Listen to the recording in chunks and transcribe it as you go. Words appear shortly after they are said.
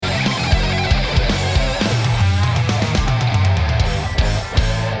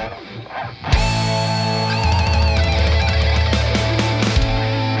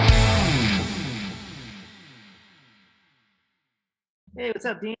what's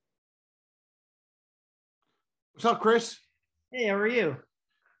up, Dean? What's up, Chris? Hey, how are you?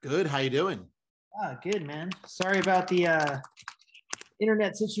 Good. How you doing? Good, man. Sorry about the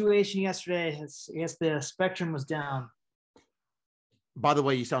internet situation yesterday. I guess the spectrum was down. By the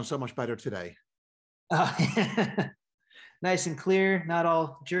way, you sound so much better today. Uh, nice and clear, not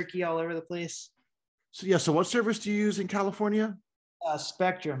all jerky all over the place. So yeah. So what service do you use in California?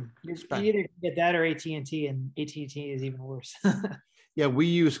 Spectrum. You Spec. either get that or AT&T, and AT&T is even worse. Yeah, we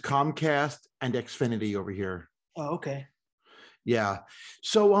use Comcast and Xfinity over here. Oh, okay. Yeah.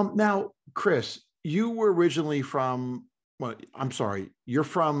 So now, Chris, you were originally from. Well, I'm sorry. You're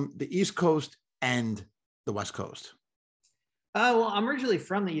from the East Coast and the West Coast. Well, I'm originally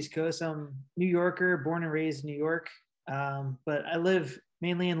from the East Coast. I'm New Yorker, born and raised in New York. But I live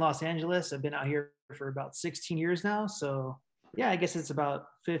mainly in Los Angeles. I've been out here for about 16 years now. So yeah, I guess it's about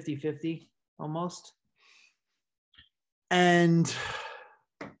 50-50 almost. And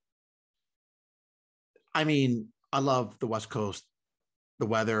I mean, I love the West Coast, the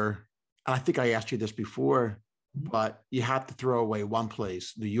weather. And I think I asked you this before, but you have to throw away one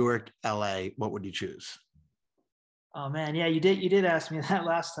place, New York, LA. What would you choose? Oh man, yeah, you did ask me that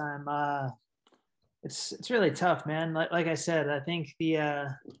last time. It's really tough, man. Like I said, I think the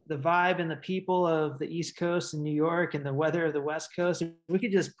vibe and the people of the East Coast and New York and the weather of the West Coast, if we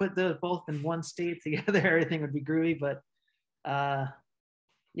could just put those both in one state together, everything would be groovy. But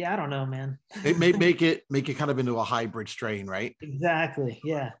yeah, I don't know, man. Make it kind of into a hybrid strain, right? Exactly.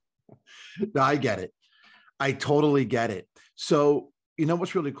 Yeah. No, I get it. I totally get it. So, you know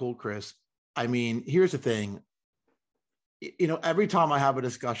what's really cool, Chris? I mean, here's the thing. Every time I have a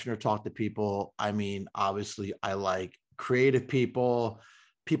discussion or talk to people, I mean, obviously, I like creative people,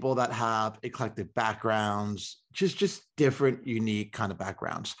 people that have eclectic backgrounds, just different, unique kind of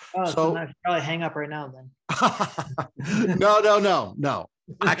backgrounds. Oh, so I So, should probably hang up right now then. no.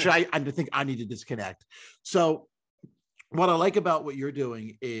 Actually, I think I need to disconnect. So, what I like about what you're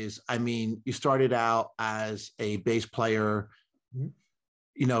doing is, I mean, you started out as a bass player.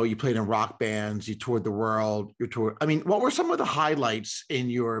 You played in rock bands, you toured the world, I mean, what were some of the highlights in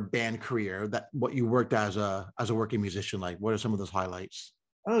your band career, that what you worked as a working musician? Like, what are some of those highlights?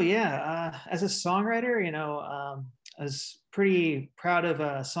 Oh yeah, as a songwriter, I was pretty proud of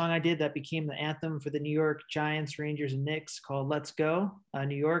a song I did that became the anthem for the New York Giants, Rangers, and Knicks called "Let's Go,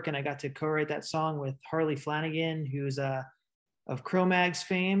 New York," and I got to co-write that song with Harley Flanagan, who's of Cro-Mags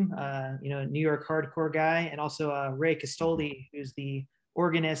fame, New York hardcore guy, and also Ray Castoldi, who's the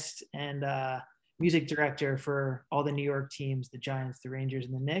organist and music director for all the New York teams, the Giants, the Rangers,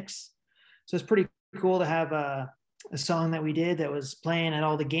 and the Knicks. So it's pretty cool to have a song that we did that was playing at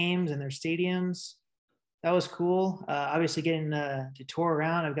all the games and their stadiums. That was cool. Obviously, getting to tour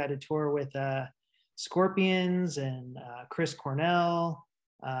around. I've got to tour with Scorpions and Chris Cornell,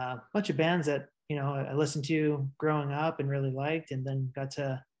 a bunch of bands that I listened to growing up and really liked, and then got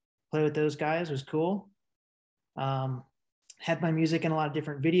to play with those guys. It was cool. Had my music in a lot of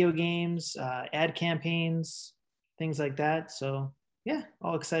different video games, ad campaigns, things like that. So yeah,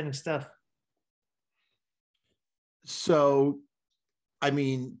 all exciting stuff. So,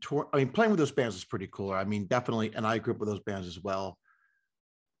 playing with those bands is pretty cool. I mean, definitely, and I grew up with those bands as well.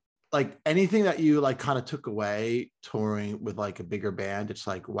 Like, anything that you like kind of took away touring with like a bigger band, it's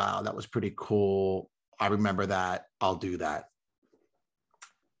like, wow, that was pretty cool. I remember that. I'll do that.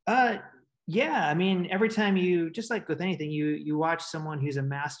 Uh, yeah, I mean, every time you, just like with anything, you watch someone who's a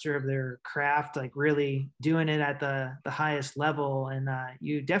master of their craft, like really doing it at the highest level, and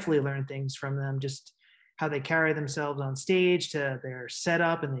you definitely learn things from them, just how they carry themselves on stage, to their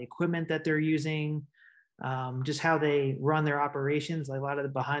setup and the equipment that they're using, just how they run their operations, like a lot of the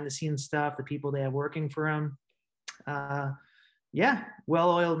behind the scenes stuff, the people they have working for them. Yeah,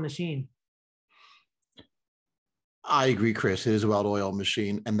 well-oiled machine. I agree, Chris. It is a well-oiled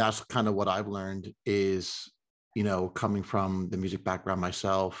machine. And that's kind of what I've learned is, coming from the music background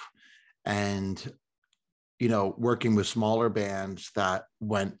myself and, working with smaller bands that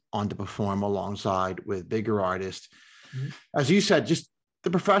went on to perform alongside with bigger artists. Mm-hmm. As you said, just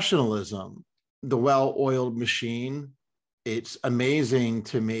the professionalism, the well-oiled machine. It's amazing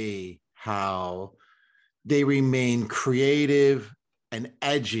to me how they remain creative and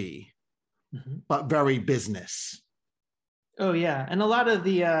edgy, but very business. Oh yeah, and a lot of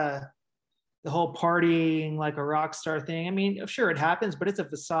the whole partying like a rock star thing. I mean, sure it happens, but it's a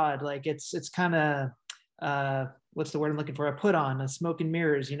facade. Like it's kind of what's the word I'm looking for? A put on, a smoke and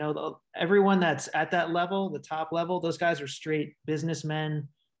mirrors. Everyone that's at that level, the top level, those guys are straight businessmen.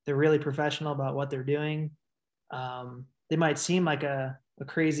 They're really professional about what they're doing. They might seem like a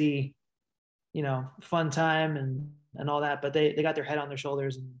crazy, fun time and and all that, but they got their head on their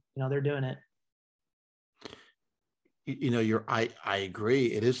shoulders, and they're doing it. I agree.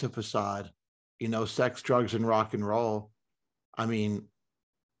 It is a facade, sex, drugs, and rock and roll. I mean,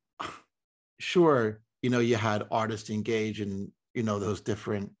 sure, you had artists engage in, those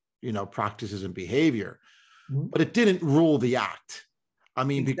different, practices and behavior, Mm-hmm. but it didn't rule the act. I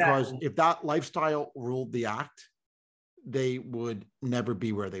mean, because Exactly. if that lifestyle ruled the act, they would never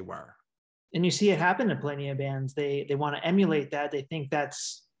be where they were. And you see it happen to plenty of bands. They want to emulate that. They think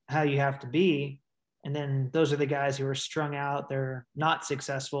that's how you have to be. And then those are the guys who are strung out. They're not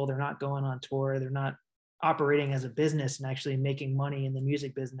successful. They're not going on tour. They're not operating as a business and actually making money in the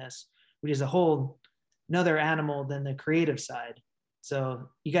music business, which is a whole another animal than the creative side. So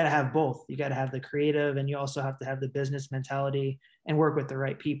you got to have both. You got to have the creative, and you also have to have the business mentality and work with the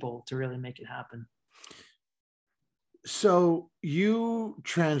right people to really make it happen. So you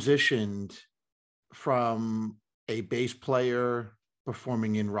transitioned from a bass player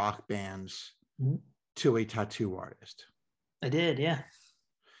performing in rock bands Mm-hmm. to a tattoo artist. I did, yeah.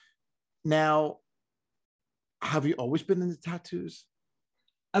 Now, have you always been into tattoos?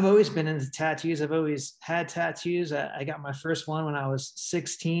 I've always been into tattoos. I've always had tattoos. I got my first one when I was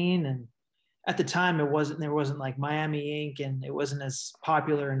 16, and at the time there wasn't like Miami Ink, and it wasn't as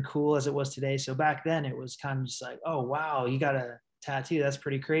popular and cool as it was today. So back then it was kind of just like, oh wow, you got a tattoo, that's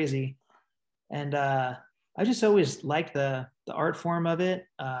pretty crazy. And I just always liked the art form of it.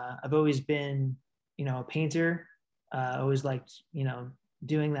 I've always been a painter. Always liked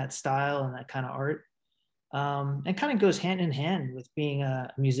doing that style and that kind of art. And kind of goes hand in hand with being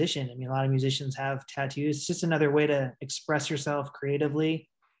a musician. I mean, a lot of musicians have tattoos. It's just another way to express yourself creatively.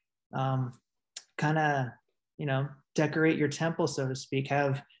 Kind of, decorate your temple, so to speak.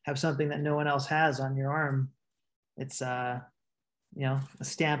 Have something that no one else has on your arm. It's a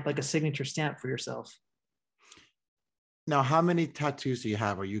stamp, like a signature stamp for yourself. Now, how many tattoos do you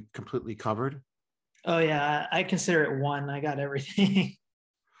have? Are you completely covered? Oh yeah, I consider it one. I got everything.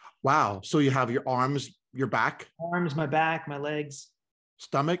 Wow. So you have your arms, your back, Arms, my back, my legs.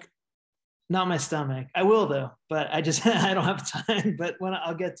 stomach? Not my stomach. I will though, but I just I don't have time. But when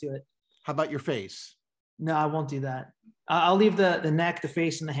I'll get to it. How about your face? No, I won't do that. I'll leave the neck, the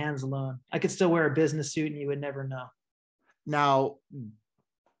face, and the hands alone. I could still wear a business suit, and you would never know. Now,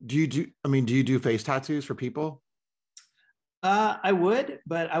 do you do face tattoos for people? I would,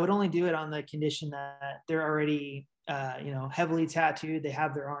 but I would only do it on the condition that they're already, heavily tattooed. They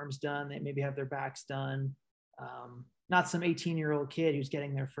have their arms done. They maybe have their backs done. Not some 18-year-old kid who's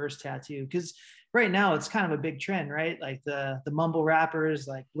getting their first tattoo. Because right now it's kind of a big trend, right? Like the mumble rappers,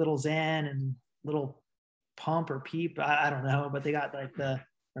 like Little Xan and Little Pump or Peep. I don't know, but they got like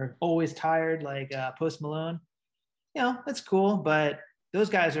or Always Tired, like Post Malone. That's cool, but those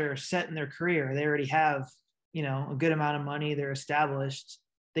guys are set in their career. They already have a good amount of money. They're established.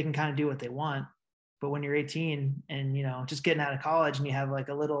 They can kind of do what they want. But when you're 18 and just getting out of college, and you have like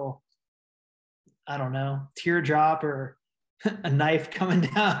a little, I don't know, teardrop or a knife coming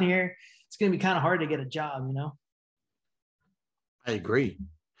down here, it's going to be kind of hard to get a job. I agree.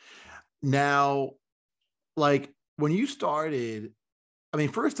 Now, like when you started, I mean,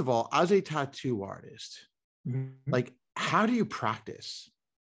 first of all, as a tattoo artist, Mm-hmm. like how do you practice?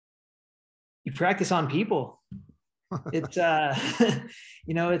 You practice on people. It's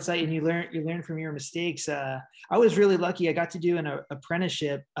it's like, and you learn from your mistakes. I was really lucky. I got to do an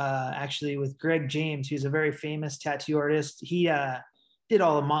apprenticeship actually with Greg James, who's a very famous tattoo artist. He did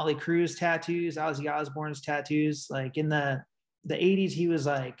all of Motley Crue's tattoos, Ozzy Osbourne's tattoos. Like in the 80s, he was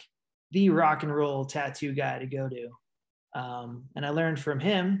like the rock and roll tattoo guy to go to. And I learned from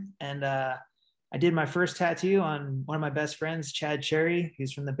him, and I did my first tattoo on one of my best friends, Chad Cherry,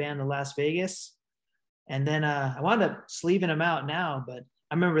 who's from the band The Las Vegas. And then I wound up sleeving him out now, but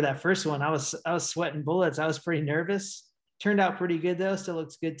I remember that first one. I was sweating bullets. I was pretty nervous. Turned out pretty good though. Still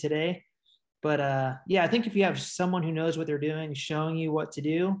looks good today. But yeah, I think if you have someone who knows what they're doing, showing you what to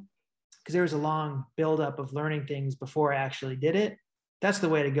do, because there was a long buildup of learning things before I actually did it. That's the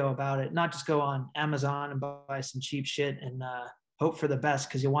way to go about it. Not just go on Amazon and buy some cheap shit and hope for the best,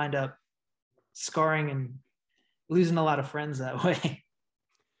 because you wind up scarring and losing a lot of friends that way.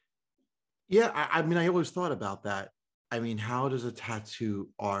 Yeah, I mean, I always thought about that. I mean, how does a tattoo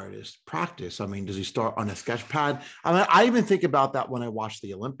artist practice? I mean, does he start on a sketch pad? I mean, I even think about that when I watch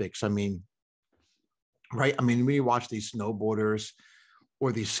the Olympics. I mean, right? I mean, when you watch these snowboarders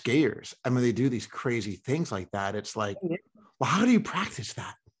or these skiers, I mean, they do these crazy things like that. It's like, well, how do you practice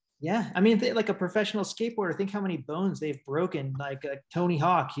that? Yeah, I mean, like a professional skateboarder, think how many bones they've broken. Like Tony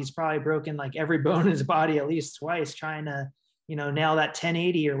Hawk, he's probably broken like every bone in his body at least twice trying to, nail that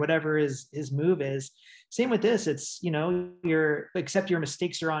 1080 or whatever his move is. Same with this. It's, except your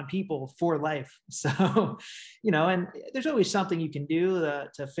mistakes are on people for life. So, and there's always something you can do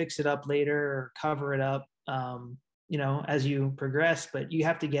to fix it up later or cover it up, as you progress, but you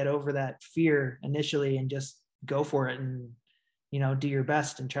have to get over that fear initially and just go for it and, do your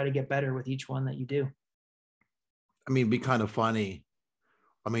best and try to get better with each one that you do. I mean, it'd be kind of funny.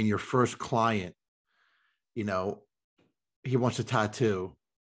 I mean, your first client, he wants a tattoo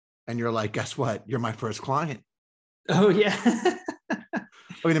and you're like, guess what? You're my first client. Oh yeah.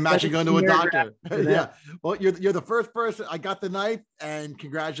 I mean, imagine going to a doctor. Yeah. Well, you're the first person. I got the knife and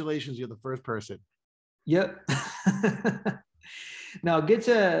congratulations. You're the first person. Yep. No, good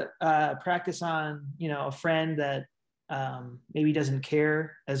to practice on, a friend that maybe doesn't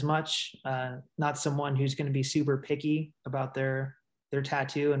care as much, not someone who's going to be super picky about their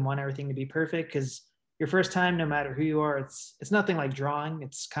tattoo and want everything to be perfect. Because your first time, no matter who you are, it's nothing like drawing.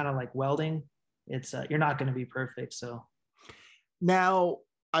 It's kind of like welding. It's you're not going to be perfect. So now,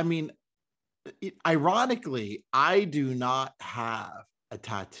 I mean, ironically, I do not have a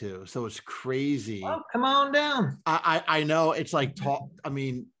tattoo, so it's crazy. Oh, come on down. I know it's like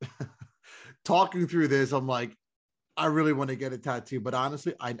talking through this, I'm like, I really want to get a tattoo, but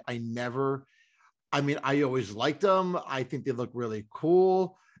honestly, I never. I mean, I always liked them. I think they look really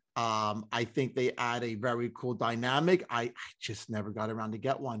cool. I think they add a very cool dynamic. I just never got around to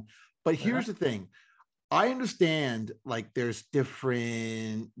get one. But here's the thing. I understand like there's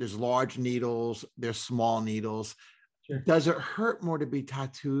large needles, there's small needles. Sure. Does it hurt more to be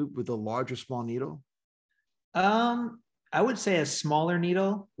tattooed with a large or small needle? I would say a smaller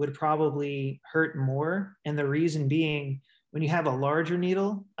needle would probably hurt more. And the reason being, when you have a larger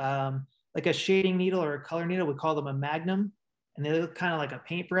needle, like a shading needle or a color needle, we call them a magnum. And they look kind of like a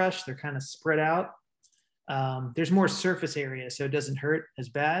paintbrush. They're kind of spread out. There's more surface area, so it doesn't hurt as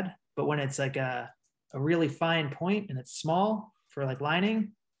bad. But when it's like a really fine point and it's small for like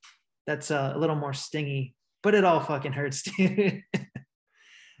lining, that's a little more stingy, but it all fucking hurts, dude.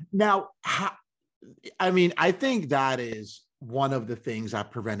 Now, I mean, I think that is one of the things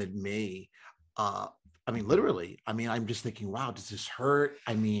that prevented me. I mean, literally, I mean, I'm just thinking, wow, does this hurt?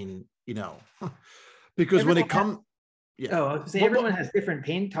 I mean, because when it comes, yeah. Oh, I was gonna say everyone has different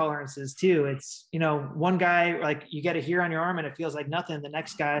pain tolerances too. It's, one guy, like you get it here on your arm and it feels like nothing. The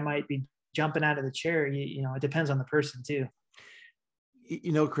next guy might be jumping out of the chair. It depends on the person too.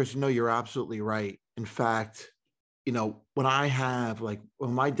 Chris, you're absolutely right. In fact, when I have when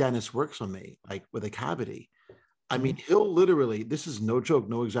my dentist works on me, like with a cavity, I mean, he'll literally, this is no joke,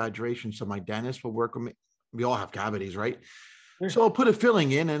 no exaggeration. So my dentist will work with me. We all have cavities, right? Sure. So I'll put a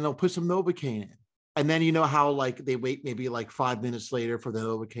filling in and they'll put some Novocaine in. And then how like they wait maybe like 5 minutes later for the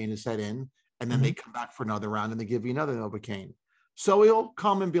Novocaine to set in. And then they come back for another round and they give you another Novocaine. So he'll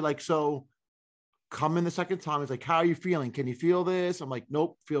come and be like, so come in the second time. He's like, how are you feeling? Can you feel this? I'm like,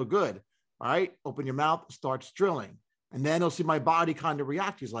 nope, feel good. All right, open your mouth, starts drilling. And then he'll see my body kind of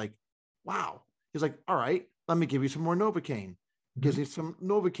react. He's like, wow. He's like, all right, let me give you some more Novocaine. Gives me some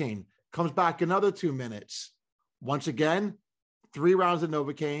Novocaine. Comes back another 2 minutes. Once again, 3 rounds of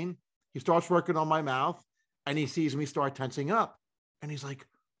Novocaine. He starts working on my mouth and he sees me start tensing up. And he's like,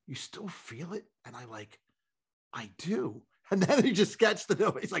 you still feel it? And I do. And then he just gets the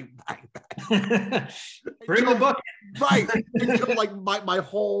Novocaine. He's like, bang, bang. Bring the bucket. Right. Until like my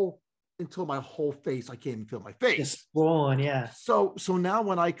whole face, I can't even feel my face. Just swollen, yeah. So now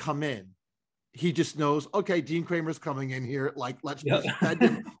when I come in, he just knows, okay, Dean Kramer's coming in here. Like, let's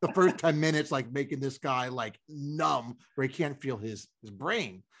spend the first 10 minutes, like making this guy like numb where he can't feel his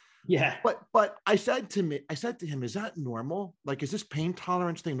brain. Yeah. But I said to him, is that normal? Like, is this pain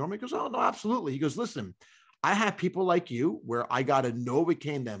tolerance thing normal? He goes, oh no, absolutely. He goes, listen, I have people like you where I got to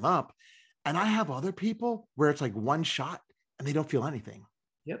Novocaine them up. And I have other people where it's like one shot and they don't feel anything.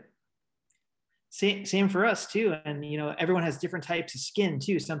 Yep. Same for us too. And, everyone has different types of skin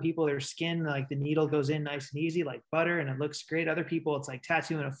too. Some people, their skin, like the needle goes in nice and easy, like butter, and it looks great. Other people, it's like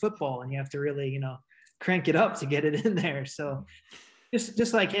tattooing a football and you have to really, crank it up to get it in there. So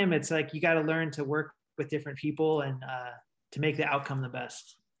just like him, it's like, you got to learn to work with different people and to make the outcome the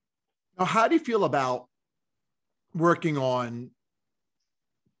best. Now, how do you feel about working on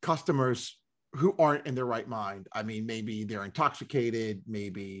customers who aren't in their right mind? I mean, maybe they're intoxicated,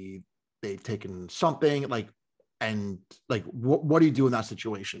 maybe they've taken something what do you do in that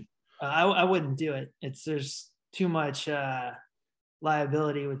situation? I wouldn't do it. There's too much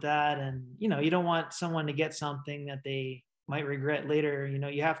liability with that. And, you don't want someone to get something that they might regret later.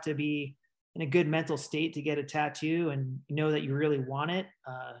 You have to be in a good mental state to get a tattoo and know that you really want it.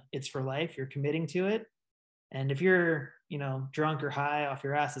 It's for life. You're committing to it. And if you're, drunk or high off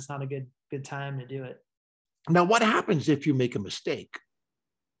your ass, it's not a good time to do it. Now, what happens if you make a mistake?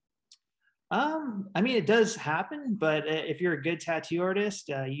 I mean, it does happen, but if you're a good tattoo artist,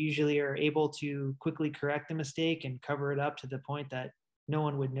 you usually are able to quickly correct the mistake and cover it up to the point that no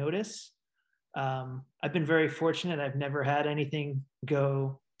one would notice. I've been very fortunate. I've never had anything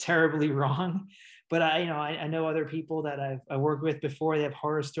go terribly wrong, but I know other people that I worked with before. They have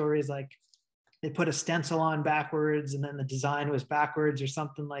horror stories, like they put a stencil on backwards and then the design was backwards or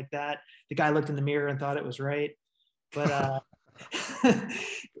something like that. The guy looked in the mirror and thought it was right, but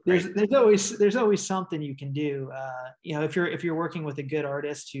there's always something you can do. If you're working with a good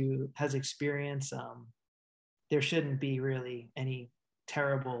artist who has experience, there shouldn't be really any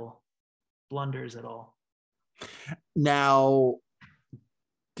terrible blunders at all. Now,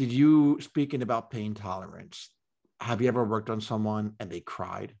 speaking about pain tolerance, have you ever worked on someone and they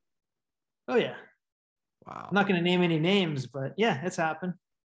cried? Oh yeah. Wow. I'm not going to name any names, but yeah, it's happened.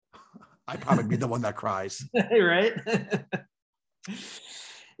 I'd probably be the one that cries. Right.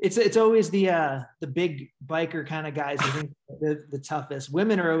 It's always the big biker kind of guys who think the toughest.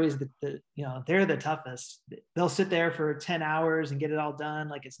 Women are always they're the toughest. They'll sit there for 10 hours and get it all done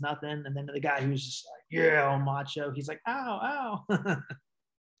like it's nothing. And then the guy who's just like, yeah, all macho, he's like, ow, ow.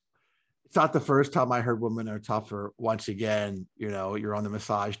 It's not the first time I heard women are tougher. Once again, you're on the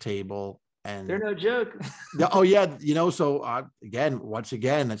massage table and they're no joke. Oh yeah. So again, once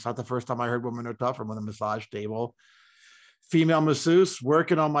again, it's not the first time I heard women are tougher. I'm on the massage table. Female masseuse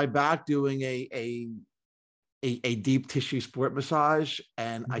working on my back, doing a deep tissue sport massage.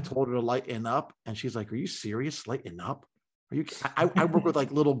 And I told her to lighten up. And she's like, are you serious? Lighten up? Are you? I work with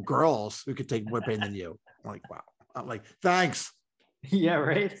like little girls who could take more pain than you. I'm like, wow. I'm like, thanks. Yeah,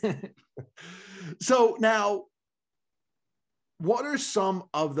 right. So now, what are some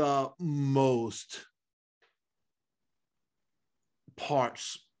of the most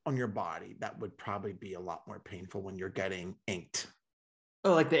parts on your body that would probably be a lot more painful when you're getting inked?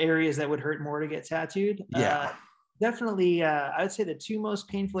 Oh, like the areas that would hurt more to get tattooed? Yeah. Definitely. I would say the two most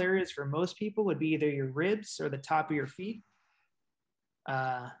painful areas for most people would be either your ribs or the top of your feet.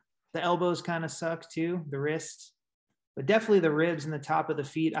 The elbows kind of suck too, the wrists, but definitely the ribs and the top of the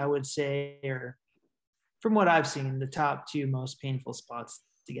feet, I would say, are, from what I've seen, the top two most painful spots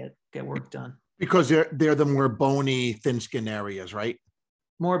to get work done. Because they're the more bony, thin skin areas, right?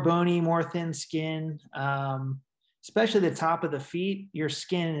 More bony, more thin skin, especially the top of the feet. Your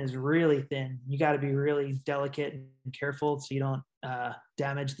skin is really thin. You got to be really delicate and careful so you don't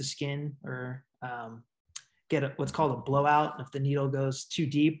damage the skin or get what's called a blowout. If the needle goes too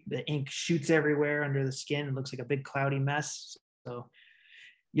deep, the ink shoots everywhere under the skin. It looks like a big cloudy mess. So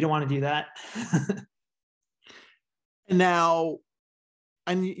you don't want to do that. Now,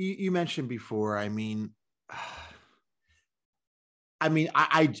 and you mentioned before, I do.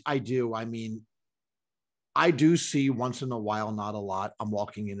 I do see once in a while, not a lot. I'm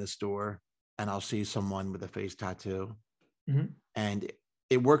walking in a store and I'll see someone with a face tattoo. Mm-hmm. And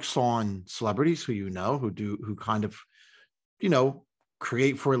it works on celebrities who kind of,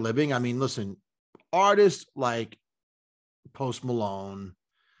 create for a living. I mean, listen, artists like Post Malone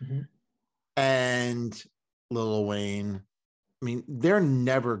mm-hmm. and Lil Wayne, I mean, they're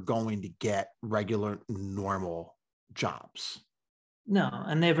never going to get regular, normal jobs. No,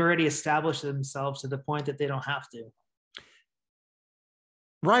 and they've already established themselves to the point that they don't have to.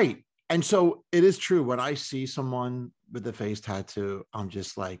 Right. And so it is true. When I see someone with a face tattoo, I'm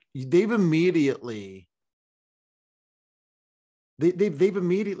just like, they've immediately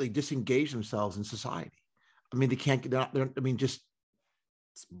disengaged themselves in society. I mean, they can't get out there. I mean, just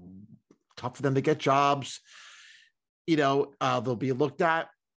it's tough for them to get jobs. They'll be looked at.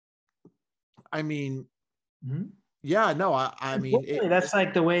 I mean, mm-hmm. Yeah, no, I mean, that's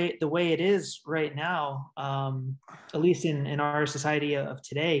like the way it is right now. At least in our society of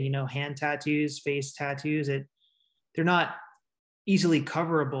today, hand tattoos, face tattoos, they're not easily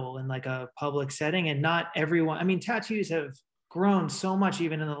coverable in like a public setting, and not everyone. I mean, tattoos have grown so much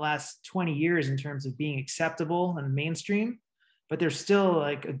even in the last 20 years in terms of being acceptable and mainstream, but there's still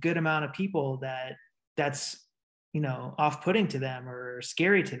like a good amount of people that's off-putting to them or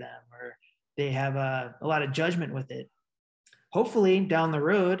scary to them, or they have a lot of judgment with it. Hopefully down the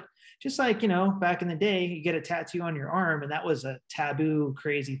road, just like, back in the day, you get a tattoo on your arm and that was a taboo,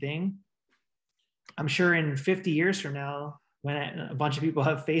 crazy thing. I'm sure in 50 years from now, when a bunch of people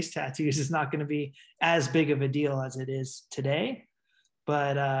have face tattoos, it's not going to be as big of a deal as it is today.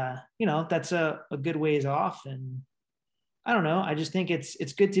 But, that's a good ways off. And I don't know. I just think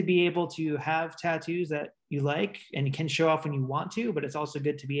it's good to be able to have tattoos that you like and you can show off when you want to, but it's also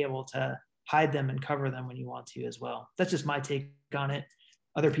good to be able to hide them and cover them when you want to as well. That's just my take on it.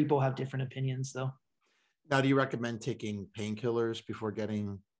 Other people have different opinions though. Now, do you recommend taking painkillers before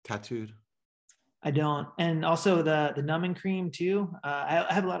getting tattooed? I don't. And also the numbing cream too. I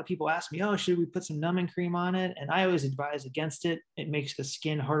have a lot of people ask me, oh, should we put some numbing cream on it? And I always advise against it. It makes the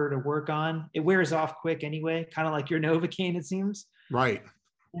skin harder to work on. It wears off quick anyway, kind of like your Novocaine, it seems. Right.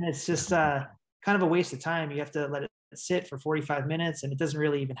 And it's just kind of a waste of time. You have to let it sit for 45 minutes and it doesn't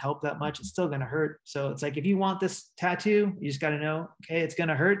really even help that much. It's still going to hurt. So it's like, if you want this tattoo, you just got to know, okay, it's going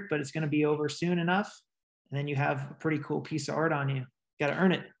to hurt, but it's going to be over soon enough. And then you have a pretty cool piece of art on you. Got to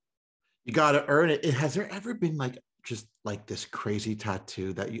earn it. You got to earn it. Has there ever been like just like this crazy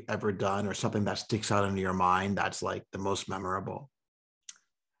tattoo that you ever done, or something that sticks out into your mind that's like the most memorable?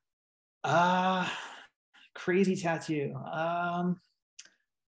 Crazy tattoo.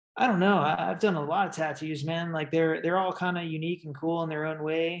 I don't know. I've done a lot of tattoos, man. Like they're all kind of unique and cool in their own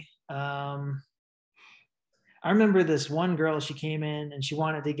way. I remember this one girl, she came in and she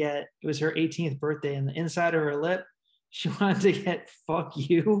wanted to get, it was her 18th birthday, and the inside of her lip, she wanted to get "fuck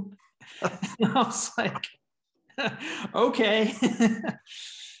you." And I was like, okay.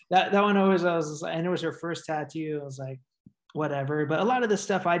 that one always, and it was her first tattoo. I was like, whatever. But a lot of the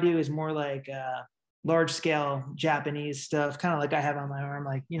stuff I do is more like large scale Japanese stuff, kind of like I have on my arm,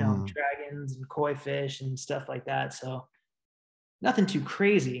 like, dragons and koi fish and stuff like that. So nothing too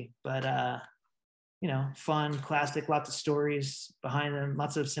crazy, but fun, classic, lots of stories behind them,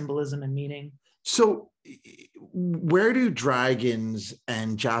 lots of symbolism and meaning. So where do dragons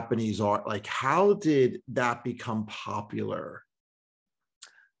and Japanese art, like how did that become popular?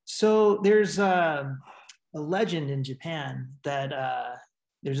 So there's a legend in Japan that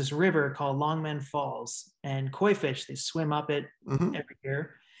there's this river called Longmen Falls, and koi fish, they swim up it every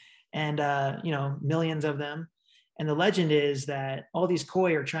year, and millions of them. And the legend is that all these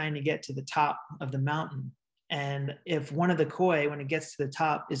koi are trying to get to the top of the mountain. And if one of the koi, when it gets to the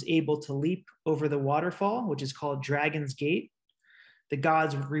top, is able to leap over the waterfall, which is called Dragon's Gate, the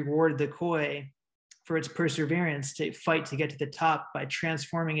gods reward the koi for its perseverance to fight to get to the top by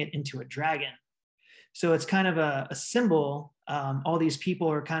transforming it into a dragon. So it's kind of a symbol. All these people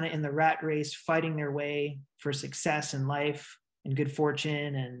are kind of in the rat race, fighting their way for success in life and good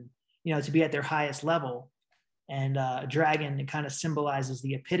fortune, and to be at their highest level. And a dragon, it kind of symbolizes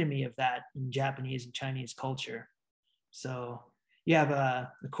the epitome of that in Japanese and Chinese culture. So you have the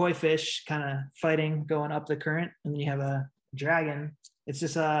koi fish kind of fighting, going up the current, and then you have a dragon. It's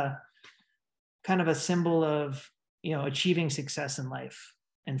just a kind of a symbol of achieving success in life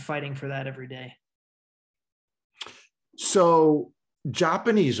and fighting for that every day. So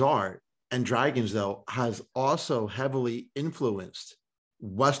Japanese art and dragons, though, has also heavily influenced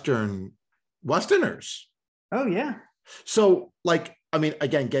Westerners. Oh, yeah. So,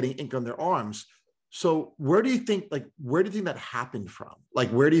 again, getting ink on their arms. So where do you think that happened from? Like,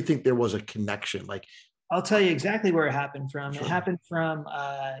 where do you think there was a connection? Like, I'll tell you exactly where it happened from. Sure. It happened from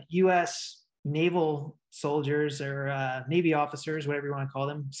U.S. naval soldiers or Navy officers, whatever you want to call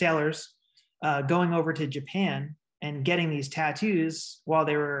them, sailors, going over to Japan and getting these tattoos while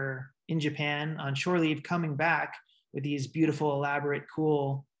they were in Japan on shore leave, coming back with these beautiful, elaborate,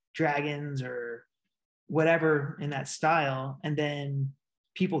 cool dragons or whatever in that style. And then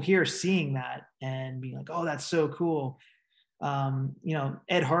people here seeing that and being like, oh, that's so cool.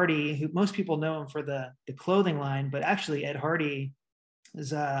 Ed Hardy, who most people know him for the clothing line, but actually Ed Hardy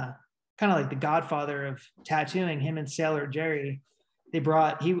is kind of like the godfather of tattooing. Him and Sailor Jerry,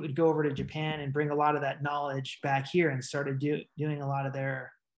 he would go over to Japan and bring a lot of that knowledge back here and started doing a lot of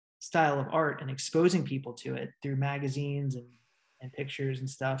their style of art and exposing people to it through magazines and pictures and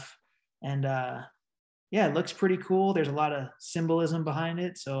stuff. And it looks pretty cool. There's a lot of symbolism behind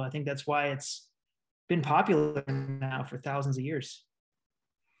it. So I think that's why it's been popular now for thousands of years.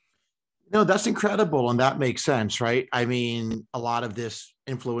 No, that's incredible. And that makes sense, right? I mean, a lot of this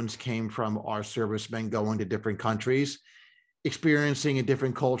influence came from our servicemen going to different countries, experiencing a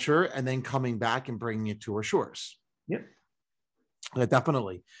different culture, and then coming back and bringing it to our shores. Yep. Yeah,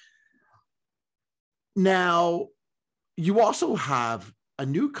 definitely. Now, you also have a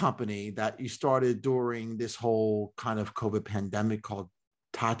new company that you started during this whole kind of COVID pandemic called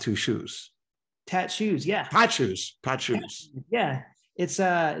Tattoo Shoes. Tat shoes, yeah. Tat shoes. Yeah.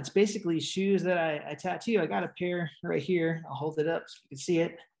 It's basically shoes that I tattoo. I got a pair right here. I'll hold it up so you can see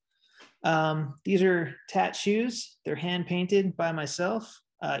it. These are tat shoes. They're hand painted by myself.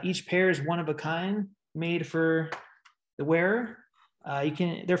 Each pair is one of a kind, made for the wearer.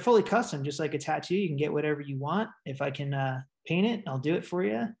 They're fully custom, just like a tattoo. You can get whatever you want. If I can paint it, I'll do it for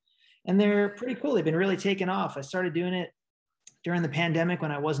you. And they're pretty cool. They've been really taken off. I started doing it during the pandemic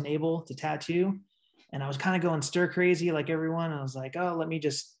when I wasn't able to tattoo, and I was kind of going stir crazy like everyone. I was like, oh, let me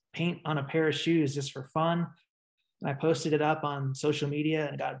just paint on a pair of shoes just for fun. And I posted it up on social media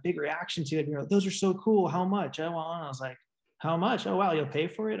and got a big reaction to it. And those are so cool. How much? I was like, how much? Oh, wow, you'll pay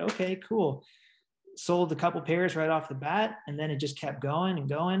for it? Okay, cool. Sold a couple pairs right off the bat. And then it just kept going and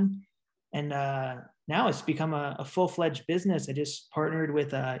going. And now it's become a full-fledged business. I just partnered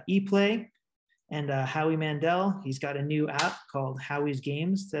with ePlay and Howie Mandel. He's got a new app called Howie's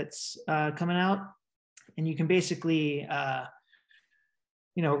Games that's coming out. And you can basically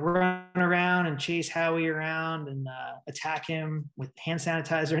run around and chase Howie around and attack him with hand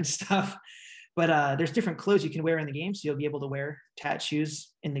sanitizer and stuff. But there's different clothes you can wear in the game. So you'll be able to wear tat shoes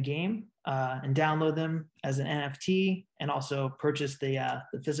in the game and download them as an NFT, and also purchase the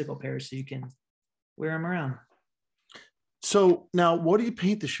physical pairs so you can wear them around. So now what do you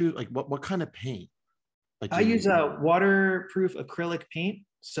paint the shoes? Like what kind of paint? Like I use a waterproof acrylic paint.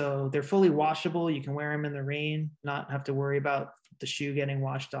 So they're fully washable. You can wear them in the rain, not have to worry about the shoe getting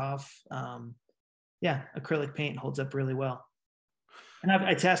washed off. Acrylic paint holds up really well. And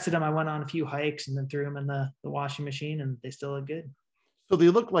I tested them. I went on a few hikes and then threw them in the washing machine, and they still look good. So they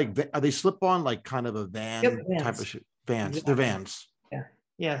look like, are they slip on, like kind of a van type of shoe? Vans. Exactly. They're Vans. Yeah.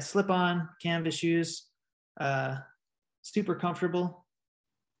 Yeah. Slip on canvas shoes. Super comfortable.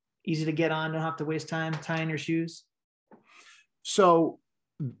 Easy to get on. Don't have to waste time tying your shoes. So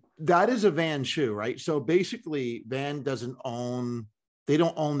that is a Van shoe, right? So basically Van they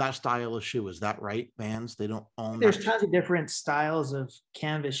don't own that style of shoe. Is that right? Vans, they don't own There's tons of different styles of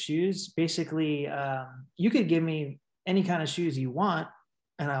canvas shoes. Basically, you could give me any kind of shoes you want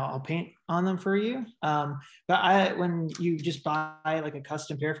and I'll paint on them for you. But when you just buy like a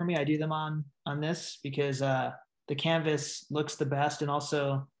custom pair for me, I do them on this because the canvas looks the best, and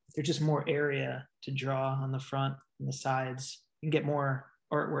also there's just more area to draw on the front and the sides. You can get more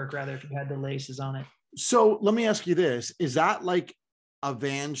artwork rather if you had the laces on it. So let me ask you this. Is that like a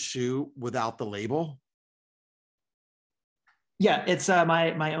Van shoe without the label? Yeah, it's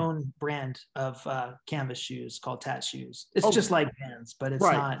my own brand of canvas shoes called Tat Shoes. It's just like Vans, but it's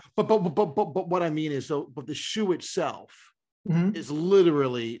not. But what I mean is, but the shoe itself is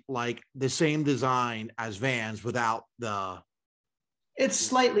literally like the same design as Vans without the. It's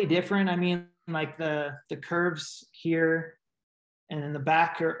slightly different. I mean, like the curves here and in the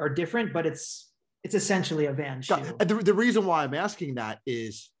back are different, but it's essentially a Van shoe. The reason why I'm asking that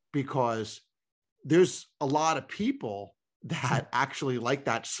is because there's a lot of people that actually like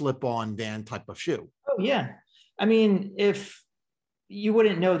that slip-on Van type of shoe. Oh yeah. I mean, if you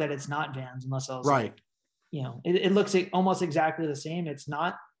wouldn't know that it's not Vans unless I was right. Like, it looks almost exactly the same. It's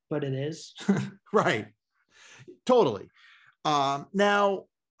not, but it is. Right. Totally. Now,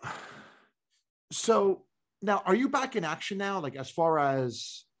 are you back in action now? Like, as far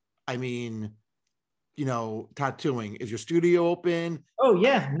as, I mean, tattooing, is your studio open? Oh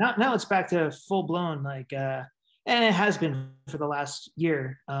yeah. Now it's back to full blown, like, and it has been for the last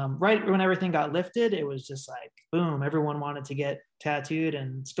year. Right when everything got lifted, it was just like, boom, everyone wanted to get tattooed,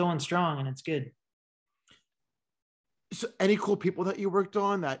 and it's going strong and it's good. So any cool people that you worked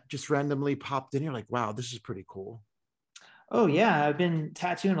on that just randomly popped in? You're like, wow, this is pretty cool. Oh yeah. I've been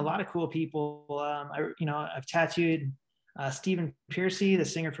tattooing a lot of cool people. I've tattooed Stephen Piercy, the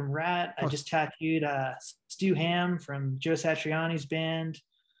singer from Rat. I just tattooed Stu Ham from Joe Satriani's band.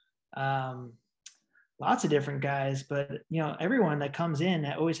 Lots of different guys, but everyone that comes in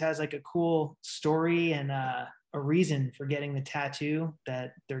that always has like a cool story and a reason for getting the tattoo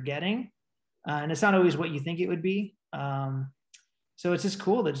that they're getting, and it's not always what you think it would be. So it's just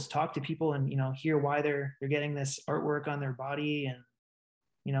cool to just talk to people and hear why they're getting this artwork on their body,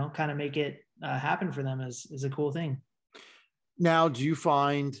 and kind of make it happen for them is a cool thing. Now, do you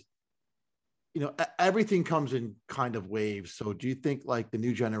find everything comes in kind of waves? So do you think like the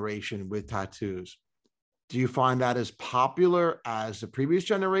new generation with tattoos, do you find that as popular as the previous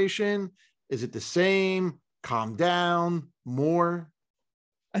generation? Is it the same? Calm down? More?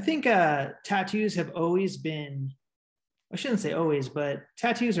 I think tattoos have always been, I shouldn't say always, but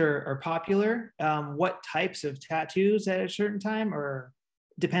tattoos are popular. What types of tattoos at a certain time, or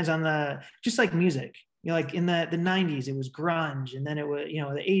depends on just like music. Like in the 90s, it was grunge. And then it was, the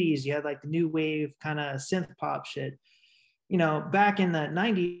 80s, you had like the new wave kind of synth pop shit. Back in the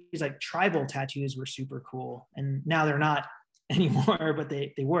 90s, like tribal tattoos were super cool. And now they're not anymore, but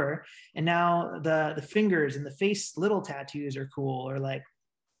they were. And now the fingers and the face little tattoos are cool, or like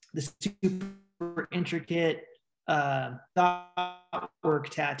the super intricate thought work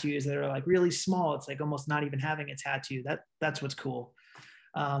tattoos that are like really small. It's like almost not even having a tattoo. That's what's cool.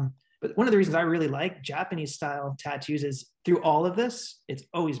 But one of the reasons I really like Japanese style tattoos is through all of this, it's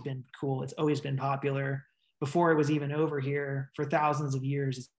always been cool. It's always been popular. Before it was even over here, for thousands of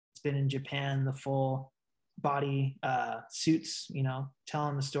years, it's been in Japan, the full body suits,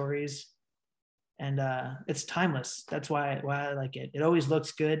 telling the stories. And it's timeless. That's why I like it. It always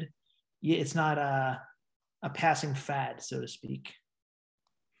looks good. It's not a passing fad, so to speak.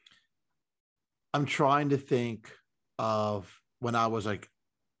 I'm trying to think of when I was like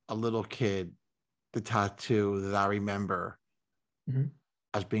a little kid, the tattoo that I remember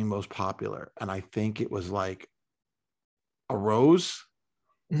as being most popular. And I think it was like a rose.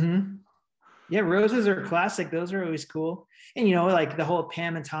 Mm-hmm. Yeah, roses are classic. Those are always cool. And like the whole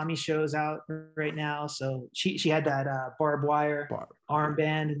Pam and Tommy show's out right now. So she had that barbed wire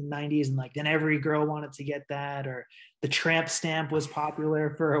armband in the 90s, and like then every girl wanted to get that. Or the tramp stamp was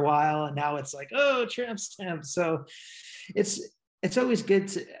popular for a while, and now it's like, oh, tramp stamp. So it's always good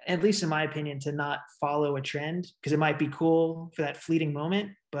to, at least in my opinion, to not follow a trend, because it might be cool for that fleeting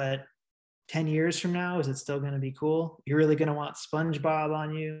moment, but 10 years from now, is it still going to be cool? You're really going to want SpongeBob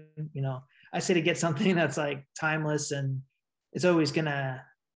on you, I say to get something that's like timeless, and it's always gonna,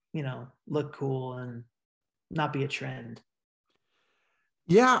 look cool and not be a trend.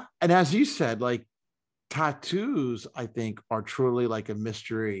 Yeah. And as you said, like tattoos, I think are truly like a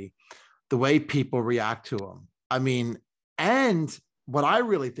mystery, the way people react to them. I mean, and what I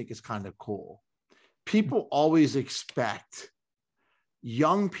really think is kind of cool, people always expect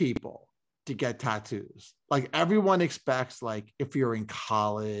young people to get tattoos. Like everyone expects, like if you're in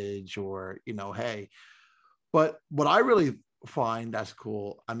college or, hey, but what I really find that's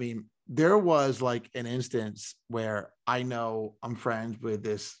cool, I mean, there was like an instance where I know I'm friends with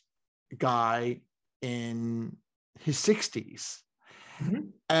this guy in his 60s,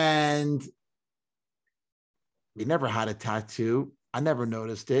 and he never had a tattoo. I never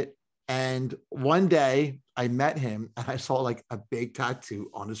noticed it. And one day I met him and I saw like a big tattoo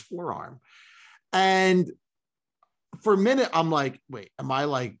on his forearm. And for a minute, I'm like, wait, am I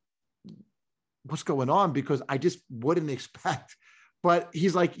like, what's going on? Because I just wouldn't expect. But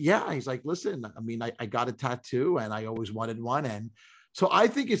he's like, yeah, he's like, listen, I mean, I got a tattoo and I always wanted one. And so I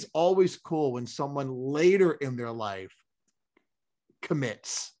think it's always cool when someone later in their life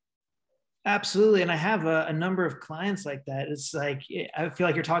commits. Absolutely. And I have a number of clients like that. It's like, I feel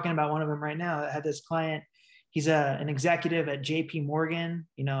like you're talking about one of them right now. I had this client, he's an executive at JP Morgan,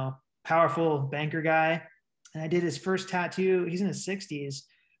 powerful banker guy. And I did his first tattoo. He's in his 60s.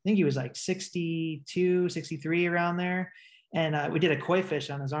 I think he was like 62, 63, around there. And we did a koi fish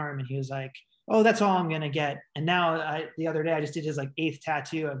on his arm, and he was like, oh, that's all I'm going to get. And now the other day, I just did his like 8th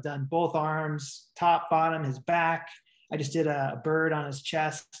tattoo. I've done both arms, top, bottom, his back. I just did a bird on his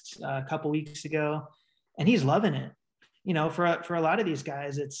chest a couple weeks ago, and he's loving it. For a lot of these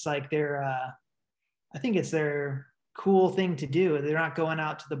guys, it's like I think it's their cool thing to do. They're not going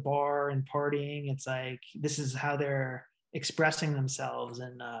out to the bar and partying. It's like, this is how they're expressing themselves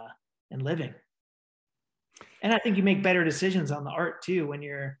and living. And I think you make better decisions on the art too when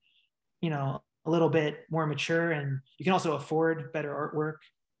you're, a little bit more mature, and you can also afford better artwork.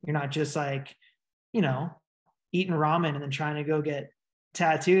 You're not just like, eating ramen and then trying to go get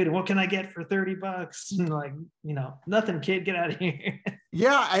tattooed. And what can I get for $30? And like, nothing, kid, get out of here.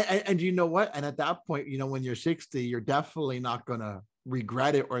 Yeah. And you know what? And at that point, when you're 60, you're definitely not going to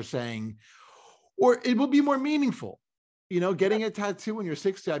regret it or saying, or it will be more meaningful. Getting a tattoo when you're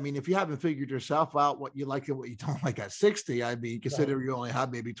 60. I mean, if you haven't figured yourself out what you like and what you don't like at 60, I mean, consider right. You only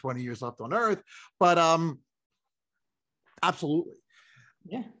have maybe 20 years left on earth, but absolutely.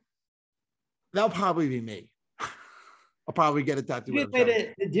 Yeah. That'll probably be me. I'll probably get a tattoo. Good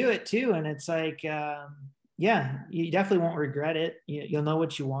way to do it too. And it's like, yeah, you definitely won't regret it. You'll know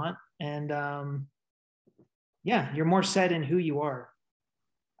what you want. And yeah, you're more set in who you are.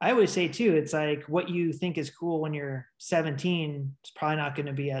 I always say too, it's like what you think is cool when you're 17 is probably not going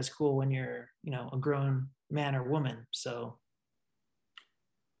to be as cool when you're, a grown man or woman. So.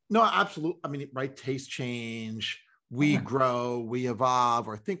 No, absolutely. I mean, right. Taste change, we grow, we evolve,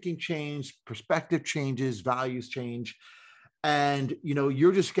 our thinking change, perspective changes, values change. And,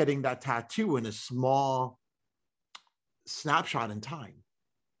 you're just getting that tattoo in a small snapshot in time.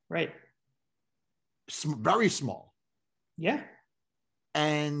 Right. Very small. Yeah.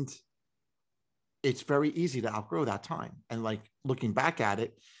 And it's very easy to outgrow that time. And like looking back at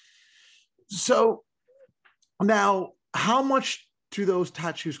it. So now, how much do those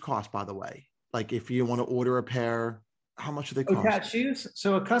tattoos cost, by the way? Like if you want to order a pair, how much do they cost? Tattoos.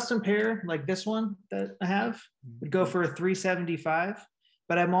 So a custom pair like this one that I have would go for $375.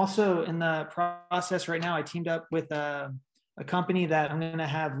 But I'm also in the process right now. I teamed up with a a company that I'm going to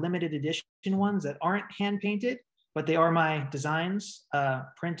have limited edition ones that aren't hand painted, but they are my designs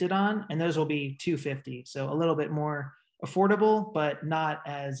printed on, and those will be $250. So a little bit more affordable, but not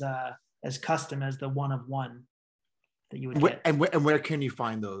as custom as the one of one that you would get. And where can you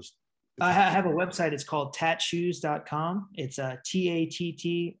find those? I have a website. It's called tatshoos.com. It's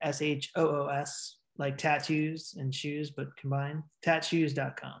TATTSHOOS, like tattoos and shoes, but combined.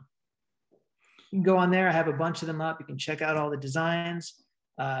 Tatshoos.com. You can go on there. I have a bunch of them up. You can check out all the designs.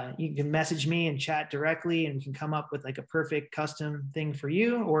 You can message me and chat directly, and we can come up with like a perfect custom thing for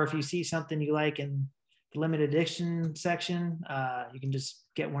you. Or if you see something you like in the limited edition section, you can just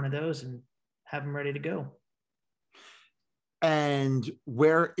get one of those and have them ready to go. And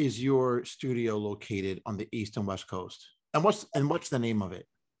where is your studio located on the East and West Coast? And what's the name of it?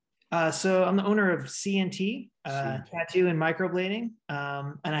 So I'm the owner of C&T, Tattoo and Microblading.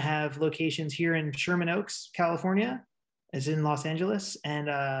 And I have locations here in Sherman Oaks, California, as in Los Angeles, and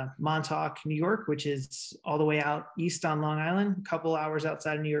Montauk, New York, which is all the way out east on Long Island, a couple hours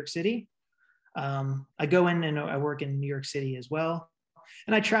outside of New York City. I go in and I work in New York City as well.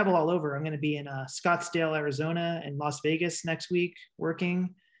 And I travel all over. I'm going to be in Scottsdale, Arizona, and Las Vegas next week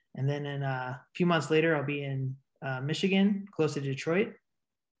working. And then in a few months later, I'll be in Michigan, close to Detroit.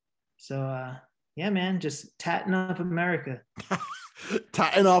 So, yeah, man, just tatting up America.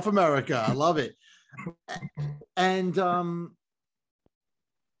 Tatting off America. I love it. And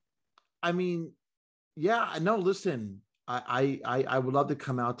I mean, yeah, no, listen, I would love to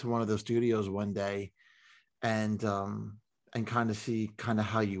come out to one of those studios one day and kind of see kind of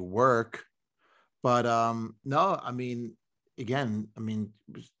how you work. But no, I mean, again, I mean,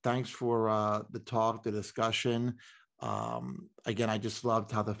 thanks for the talk, the discussion. Again, I just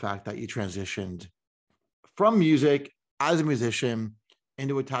loved how the fact that you transitioned from music as a musician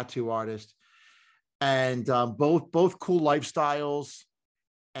into a tattoo artist, and both cool lifestyles.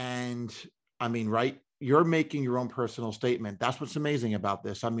 And I mean, right, you're making your own personal statement. That's what's amazing about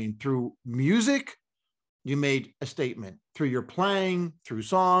this. I mean, through music, you made a statement. Through your playing, through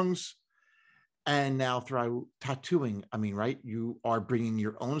songs, and now through tattooing. I mean, right, you are bringing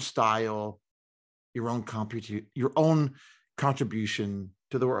your own style, your own contribution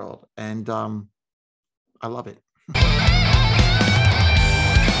to the world, and I love it.